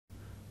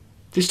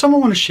This time I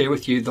want to share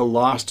with you the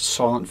last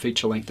silent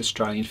feature-length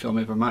Australian film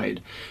ever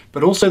made,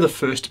 but also the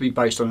first to be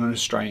based on an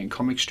Australian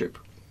comic strip.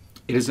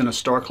 It is an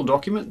historical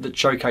document that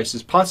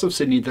showcases parts of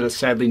Sydney that are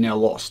sadly now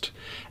lost,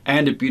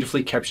 and it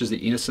beautifully captures the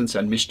innocence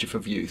and mischief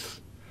of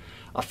youth.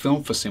 A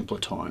film for simpler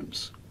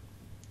times.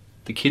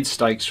 The Kid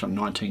Stakes from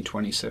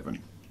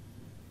 1927.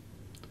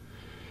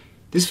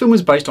 This film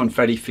is based on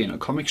Fatty Finn, a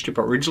comic strip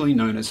originally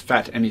known as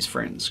Fat and His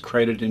Friends,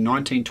 created in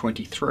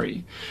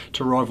 1923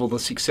 to rival the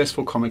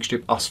successful comic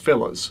strip Us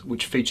Fellas,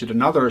 which featured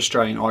another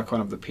Australian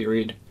icon of the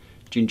period,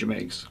 Ginger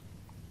Meggs.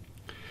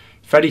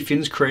 Fatty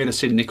Finn's creator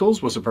Sid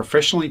Nichols was a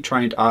professionally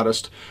trained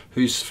artist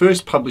whose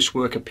first published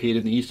work appeared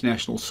in the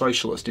International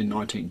Socialist in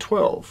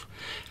 1912,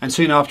 and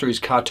soon after his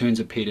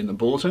cartoons appeared in the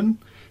Bulletin,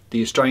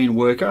 the Australian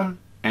Worker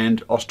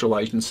and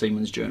Australasian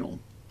Seaman's Journal.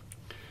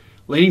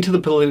 Leaning to the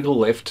political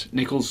left,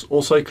 Nichols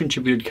also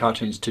contributed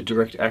cartoons to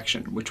Direct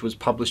Action, which was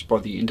published by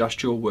the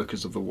Industrial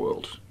Workers of the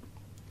World.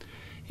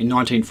 In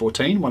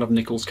 1914, one of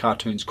Nichols'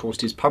 cartoons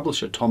caused his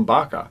publisher, Tom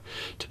Barker,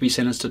 to be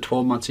sentenced to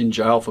 12 months in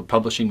jail for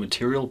publishing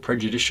material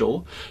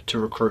prejudicial to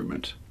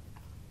recruitment.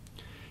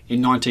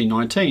 In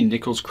 1919,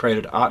 Nichols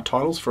created art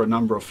titles for a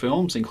number of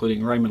films,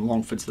 including Raymond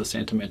Longford's The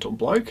Sentimental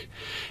Bloke,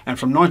 and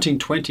from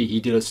 1920 he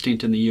did a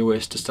stint in the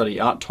US to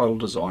study art title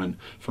design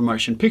for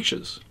motion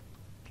pictures.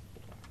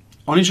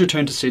 On his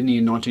return to Sydney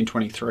in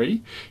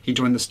 1923, he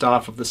joined the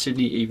staff of the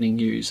Sydney Evening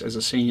News as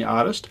a senior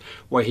artist,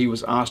 where he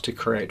was asked to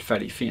create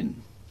Fatty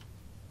Finn.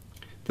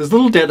 There's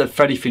little doubt that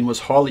Fatty Finn was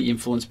highly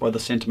influenced by The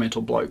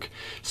Sentimental Bloke,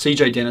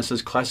 C.J.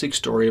 Dennis's classic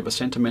story of a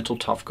sentimental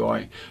tough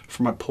guy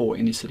from a poor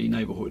inner city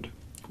neighbourhood,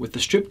 with the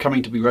strip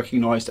coming to be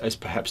recognised as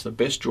perhaps the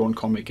best drawn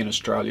comic in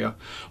Australia,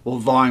 while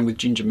vying with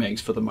Ginger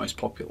Meggs for the most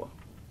popular.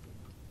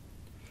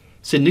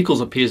 Sid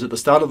Nichols appears at the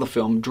start of the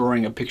film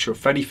drawing a picture of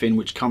Fatty Finn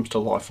which comes to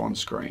life on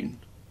screen.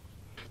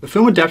 The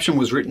film adaptation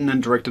was written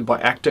and directed by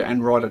actor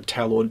and writer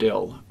Tal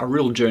Ordell, a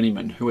real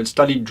journeyman who had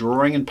studied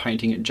drawing and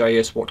painting at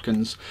J.S.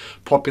 Watkins'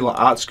 popular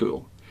art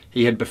school.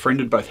 He had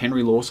befriended both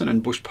Henry Lawson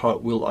and bush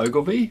poet Will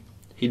Ogilvie.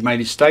 He'd made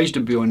his stage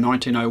debut in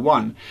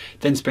 1901,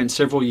 then spent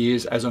several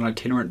years as an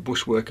itinerant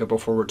bushworker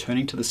before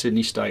returning to the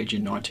Sydney stage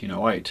in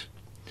 1908.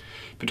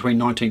 Between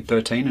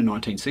 1913 and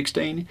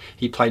 1916,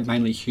 he played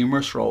mainly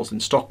humorous roles in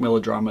stock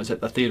melodramas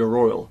at the Theatre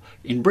Royal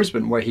in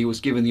Brisbane, where he was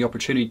given the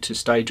opportunity to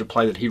stage a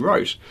play that he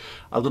wrote,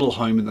 A Little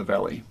Home in the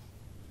Valley.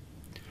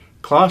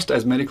 Classed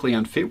as medically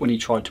unfit when he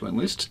tried to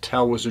enlist,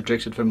 Tal was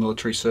rejected for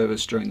military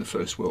service during the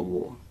First World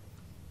War.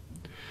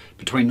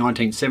 Between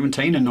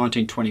 1917 and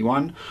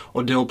 1921,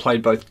 Ordell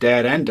played both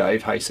Dad and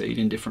Dave Hayseed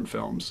in different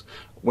films,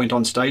 went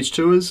on stage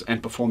tours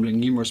and performed in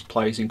numerous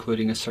plays,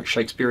 including a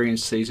Shakespearean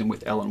season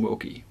with Alan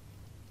Wilkie.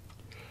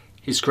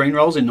 His screen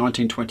roles in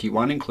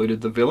 1921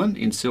 included the villain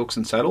in Silks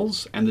and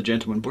Saddles and the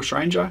Gentleman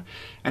Bushranger,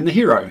 and the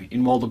hero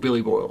in While the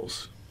Billy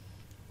Boils.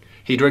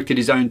 He directed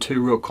his own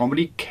two-reel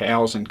comedy,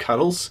 Cows and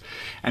Cuddles,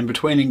 and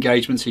between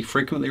engagements he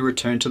frequently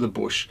returned to the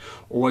bush,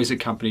 always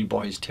accompanied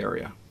by his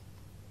terrier.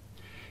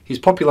 His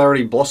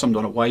popularity blossomed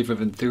on a wave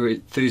of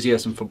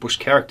enthusiasm for bush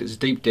characters.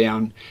 Deep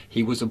down,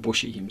 he was a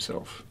bushie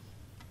himself.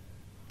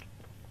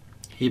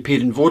 He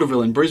appeared in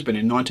vaudeville in Brisbane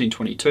in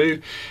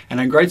 1922 and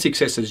had great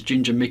success as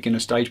Ginger Mick in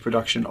a stage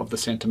production of The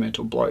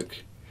Sentimental Bloke.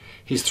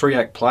 His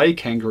three-act play,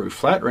 Kangaroo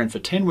Flat, ran for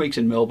 10 weeks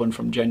in Melbourne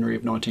from January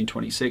of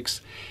 1926.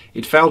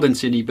 It failed in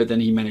Sydney, but then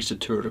he managed to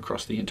tour it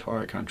across the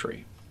entire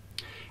country.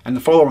 And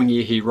the following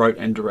year he wrote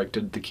and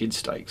directed The Kid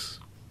Stakes.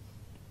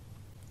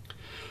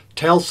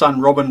 Tal's son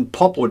Robin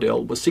Pop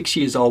Ordell was 6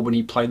 years old when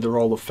he played the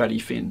role of Fatty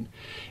Finn.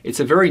 It's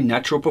a very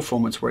natural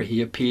performance where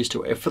he appears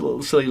to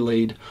effortlessly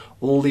lead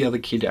all the other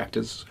kid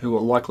actors who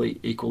are likely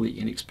equally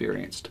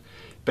inexperienced.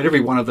 But every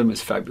one of them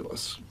is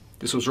fabulous.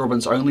 This was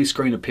Robin's only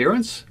screen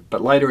appearance,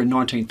 but later in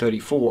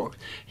 1934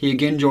 he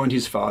again joined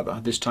his father,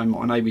 this time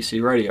on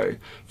ABC Radio,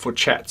 for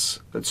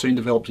Chats that soon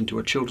developed into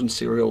a children's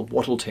serial,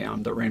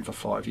 Wattletown, that ran for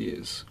 5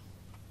 years.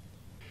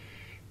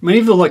 Many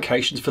of the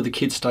locations for the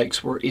Kid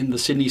Stakes were in the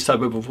Sydney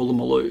suburb of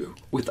Woolloomooloo,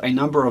 with a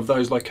number of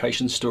those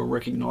locations still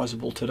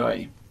recognisable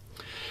today.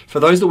 For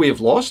those that we have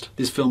lost,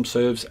 this film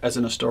serves as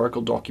an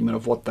historical document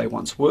of what they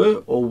once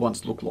were or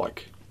once looked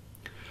like.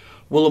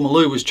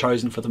 Woolloomooloo was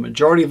chosen for the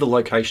majority of the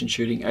location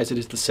shooting as it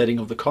is the setting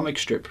of the comic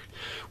strip,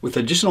 with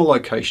additional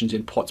locations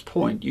in Potts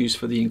Point used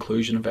for the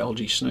inclusion of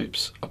Algie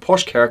Snoops, a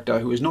posh character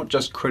who is not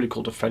just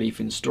critical to Fatty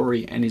Finn's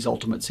story and his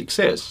ultimate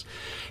success,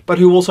 but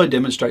who also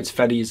demonstrates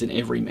Fatty as an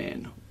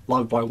everyman,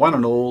 loved by one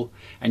and all,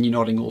 and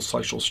uniting all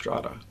social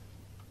strata.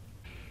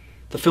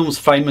 The film's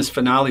famous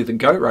finale, The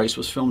Goat Race,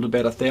 was filmed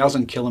about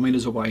 1,000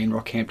 kilometres away in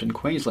Rockhampton,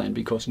 Queensland,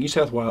 because New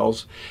South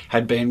Wales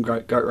had banned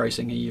goat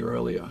racing a year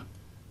earlier.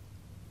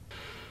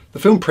 The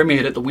film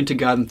premiered at the Winter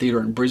Garden Theatre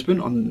in Brisbane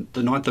on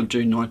the 9th of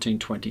June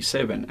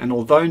 1927, and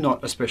although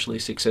not especially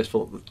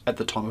successful at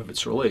the time of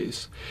its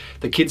release,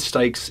 The Kid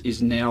Stakes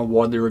is now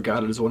widely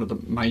regarded as one of the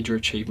major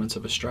achievements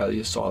of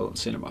Australia's silent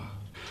cinema.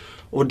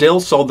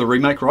 Ordell sold the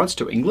remake rights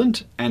to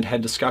England and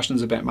had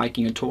discussions about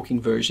making a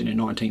talking version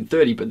in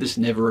 1930, but this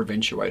never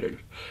eventuated,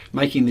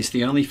 making this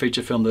the only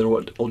feature film that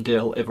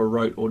Ordell ever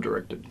wrote or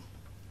directed.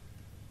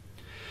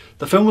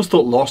 The film was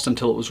thought lost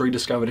until it was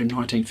rediscovered in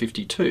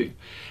 1952.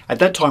 At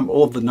that time,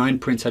 all of the known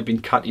prints had been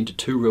cut into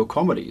two reel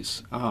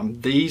comedies.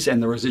 These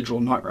and the residual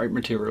night rate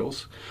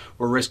materials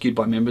were rescued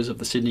by members of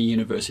the Sydney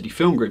University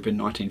Film Group in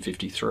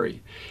 1953.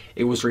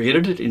 It was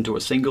re-edited into a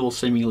single,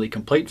 seemingly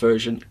complete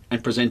version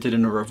and presented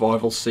in a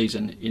revival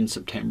season in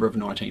September of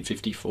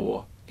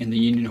 1954 in the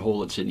Union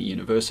Hall at Sydney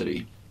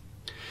University.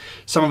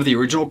 Some of the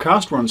original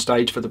cast were on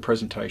stage for the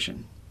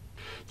presentation.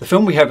 The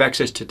film we have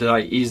access to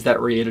today is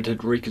that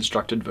re-edited,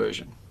 reconstructed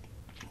version.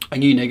 A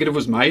new negative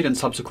was made and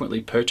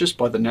subsequently purchased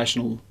by the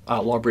National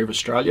Library of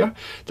Australia,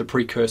 the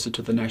precursor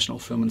to the National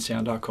Film and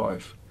Sound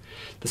Archive.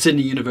 The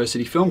Sydney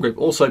University Film Group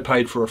also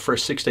paid for a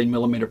fresh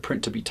 16mm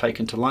print to be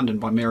taken to London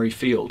by Mary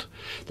Field,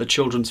 the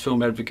children's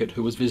film advocate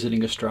who was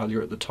visiting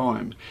Australia at the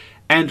time,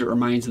 and it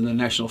remains in the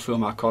National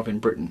Film Archive in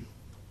Britain.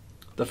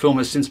 The film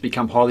has since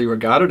become highly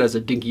regarded as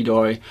a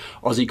dinky-die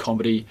Aussie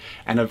comedy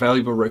and a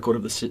valuable record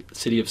of the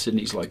City of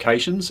Sydney's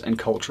locations and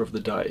culture of the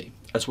day,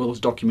 as well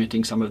as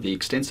documenting some of the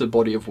extensive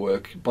body of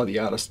work by the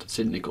artist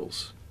Sid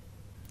Nichols.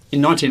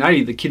 In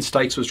 1980, The Kid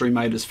Stakes was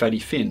remade as Fatty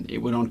Finn. It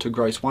went on to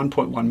gross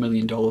 $1.1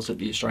 million at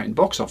the Australian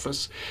box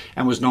office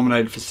and was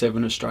nominated for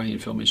 7 Australian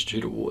Film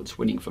Institute Awards,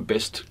 winning for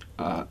Best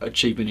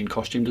Achievement in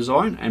Costume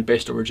Design and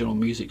Best Original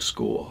Music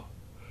Score.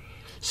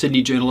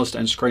 Sydney journalist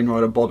and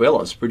screenwriter Bob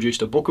Ellis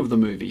produced a book of the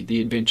movie, The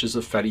Adventures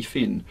of Fatty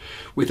Finn,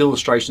 with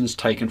illustrations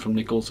taken from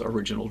Nichols'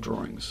 original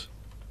drawings.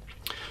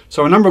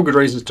 So a number of good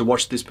reasons to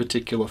watch this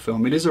particular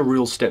film. It is a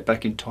real step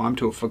back in time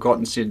to a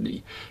forgotten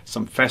Sydney,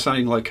 some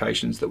fascinating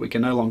locations that we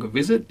can no longer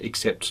visit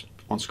except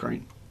on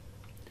screen.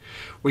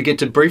 We get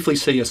to briefly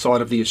see a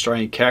side of the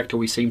Australian character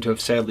we seem to have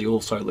sadly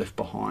also left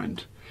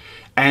behind.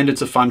 And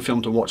it's a fun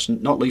film to watch,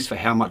 not least for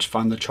how much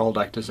fun the child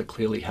actors are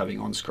clearly having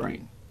on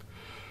screen.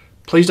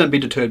 Please don't be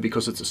deterred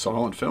because it's a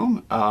silent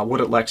film. What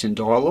it lacks in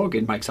dialogue,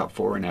 it makes up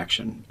for in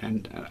action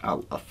and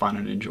fun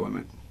and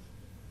enjoyment.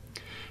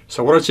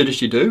 So what I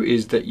suggest you do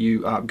is that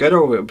you go to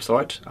our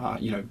website,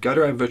 go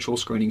to our virtual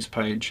screenings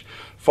page,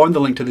 find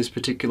the link to this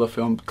particular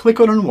film, click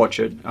on it and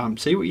watch it,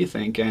 see what you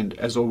think, and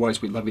as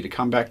always, we'd love you to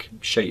come back,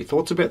 share your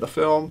thoughts about the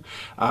film,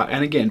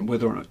 and again,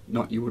 whether or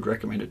not you would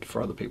recommend it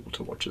for other people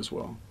to watch as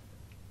well.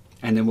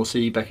 And then we'll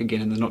see you back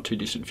again in the not too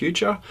distant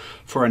future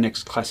for our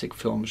next classic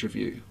films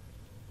review.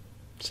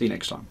 See you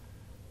next time.